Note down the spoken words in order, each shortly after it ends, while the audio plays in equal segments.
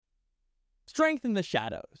Strength in the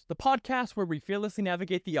Shadows, the podcast where we fearlessly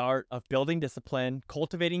navigate the art of building discipline,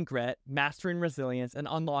 cultivating grit, mastering resilience, and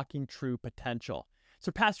unlocking true potential.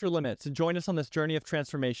 Surpass your limits and join us on this journey of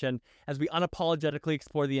transformation as we unapologetically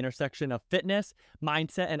explore the intersection of fitness,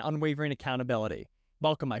 mindset, and unwavering accountability.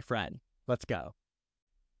 Welcome, my friend. Let's go.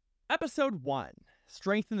 Episode 1,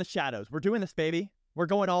 Strength in the Shadows. We're doing this, baby. We're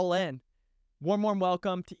going all in. Warm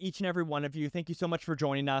welcome to each and every one of you. Thank you so much for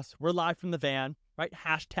joining us. We're live from the van, right?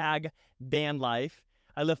 Hashtag van life.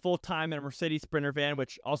 I live full-time in a Mercedes Sprinter van,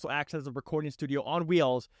 which also acts as a recording studio on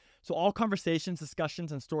wheels. So all conversations,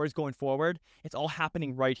 discussions, and stories going forward, it's all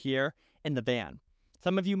happening right here in the van.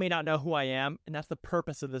 Some of you may not know who I am, and that's the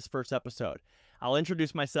purpose of this first episode. I'll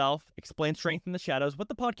introduce myself, explain Strength in the Shadows, what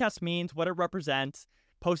the podcast means, what it represents,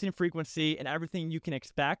 posting frequency, and everything you can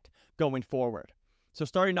expect going forward. So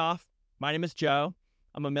starting off, my name is Joe.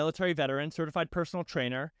 I'm a military veteran, certified personal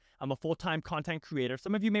trainer. I'm a full-time content creator.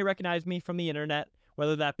 Some of you may recognize me from the internet,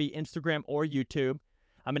 whether that be Instagram or YouTube.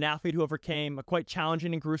 I'm an athlete who overcame a quite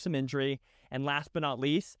challenging and gruesome injury. And last but not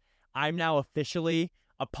least, I'm now officially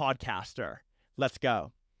a podcaster. Let's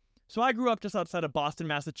go. So I grew up just outside of Boston,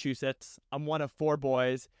 Massachusetts. I'm one of 4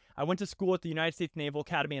 boys. I went to school at the United States Naval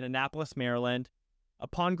Academy in Annapolis, Maryland.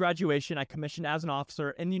 Upon graduation, I commissioned as an officer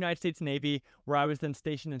in the United States Navy, where I was then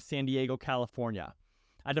stationed in San Diego, California.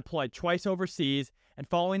 I deployed twice overseas, and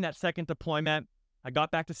following that second deployment, I got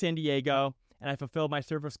back to San Diego, and I fulfilled my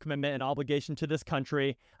service commitment and obligation to this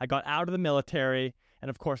country. I got out of the military, and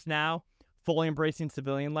of course now, fully embracing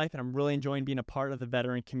civilian life, and I'm really enjoying being a part of the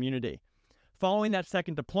veteran community. Following that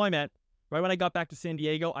second deployment, right when I got back to San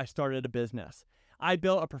Diego, I started a business. I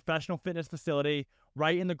built a professional fitness facility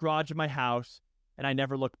right in the garage of my house, and I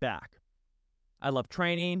never looked back. I love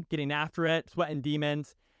training, getting after it, sweating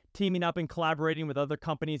demons, teaming up and collaborating with other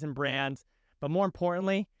companies and brands. But more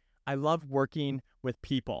importantly, I love working with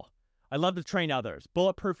people. I love to train others,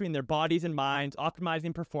 bulletproofing their bodies and minds,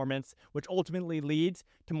 optimizing performance, which ultimately leads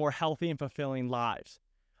to more healthy and fulfilling lives.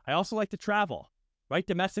 I also like to travel, right?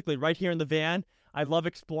 Domestically, right here in the van, I love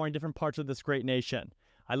exploring different parts of this great nation.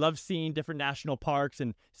 I love seeing different national parks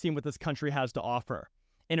and seeing what this country has to offer.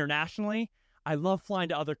 Internationally, I love flying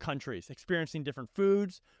to other countries, experiencing different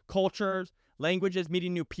foods, cultures, languages,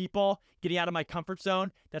 meeting new people, getting out of my comfort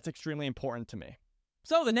zone. That's extremely important to me.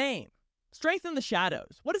 So the name, Strength in the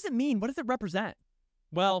Shadows. What does it mean? What does it represent?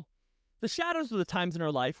 Well, the shadows are the times in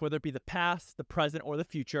our life, whether it be the past, the present, or the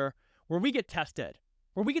future, where we get tested,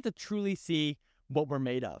 where we get to truly see what we're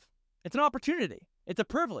made of. It's an opportunity. It's a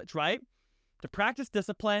privilege, right? To practice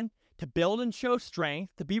discipline, to build and show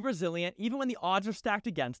strength, to be resilient, even when the odds are stacked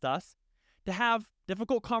against us, to have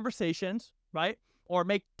difficult conversations, right? Or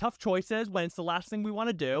make tough choices when it's the last thing we want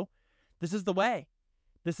to do. This is the way.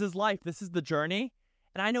 This is life. This is the journey.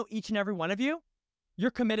 And I know each and every one of you, you're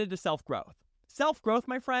committed to self-growth. Self-growth,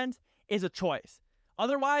 my friends, is a choice.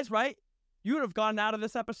 Otherwise, right, you would have gotten out of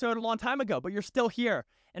this episode a long time ago, but you're still here.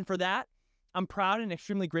 And for that, I'm proud and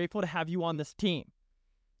extremely grateful to have you on this team.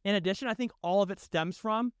 In addition, I think all of it stems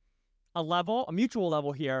from a mutual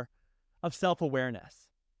level here of self-awareness.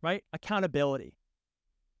 Right? Accountability,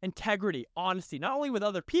 integrity, honesty, not only with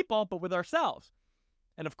other people, but with ourselves.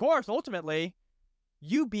 And of course, ultimately,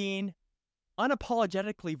 you being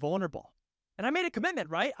unapologetically vulnerable. And I made a commitment,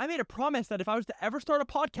 right? I made a promise that if I was to ever start a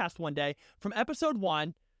podcast one day, from episode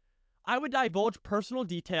 1, I would divulge personal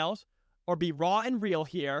details or be raw and real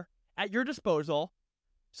here at your disposal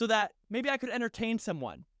so that maybe I could entertain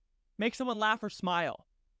someone, make someone laugh or smile,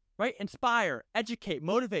 right? Inspire, educate,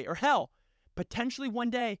 motivate, or hell, potentially one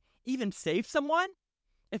day even save someone.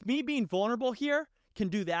 If me being vulnerable here can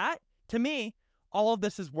do that, to me, all of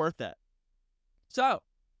this is worth it. So,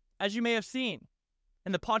 as you may have seen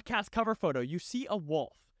in the podcast cover photo, you see a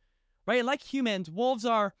wolf, right? And like humans, wolves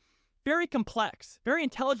are very complex, very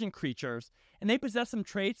intelligent creatures, and they possess some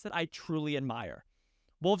traits that I truly admire.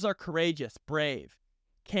 Wolves are courageous, brave,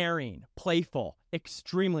 caring, playful,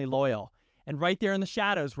 extremely loyal. And right there in the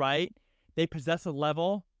shadows, right, they possess a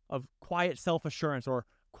level of quiet self-assurance or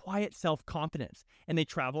quiet self-confidence. And they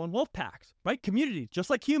travel in wolf packs, right? Communities, just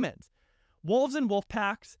like humans. Wolves and wolf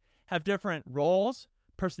packs have different roles,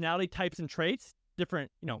 personality types and traits,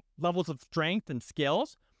 different, levels of strength and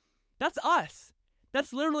skills. That's us.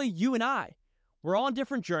 That's literally you and I. We're all on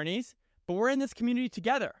different journeys, but we're in this community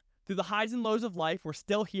together. Through the highs and lows of life, we're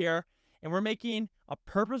still here, and we're making a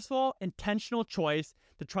purposeful, intentional choice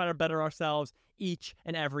to try to better ourselves each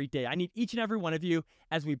and every day. I need each and every one of you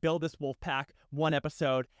as we build this wolf pack one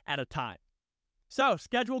episode at a time. So,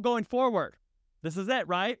 schedule going forward. This is it,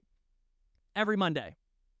 right? Every Monday.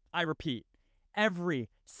 I repeat, every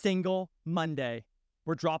single Monday,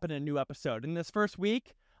 we're dropping a new episode. In this first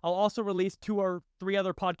week, I'll also release 2 or 3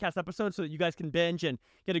 other podcast episodes so that you guys can binge and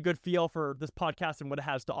get a good feel for this podcast and what it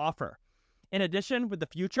has to offer. In addition, with the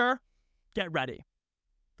future, get ready.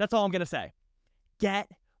 That's all I'm going to say. Get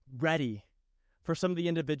ready for some of the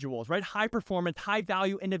individuals, right? High performance, high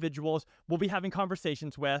value individuals we'll be having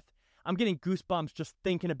conversations with. I'm getting goosebumps just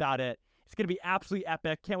thinking about it. It's going to be absolutely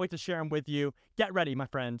epic. Can't wait to share them with you. Get ready, my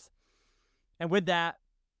friends. And with that,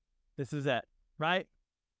 this is it, right?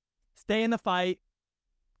 Stay in the fight.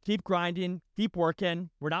 Keep grinding. Keep working.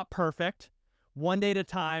 We're not perfect. One day at a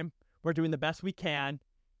time. We're doing the best we can.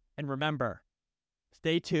 And remember,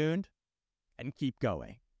 stay tuned and keep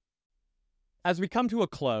going. As we come to a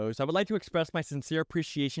close, I would like to express my sincere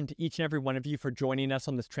appreciation to each and every one of you for joining us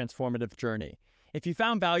on this transformative journey. If you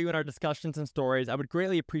found value in our discussions and stories, I would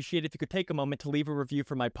greatly appreciate if you could take a moment to leave a review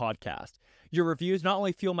for my podcast. Your reviews not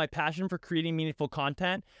only fuel my passion for creating meaningful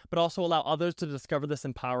content, but also allow others to discover this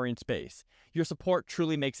empowering space. Your support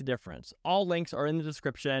truly makes a difference. All links are in the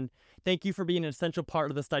description. Thank you for being an essential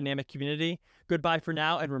part of this dynamic community. Goodbye for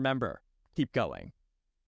now, and remember, keep going.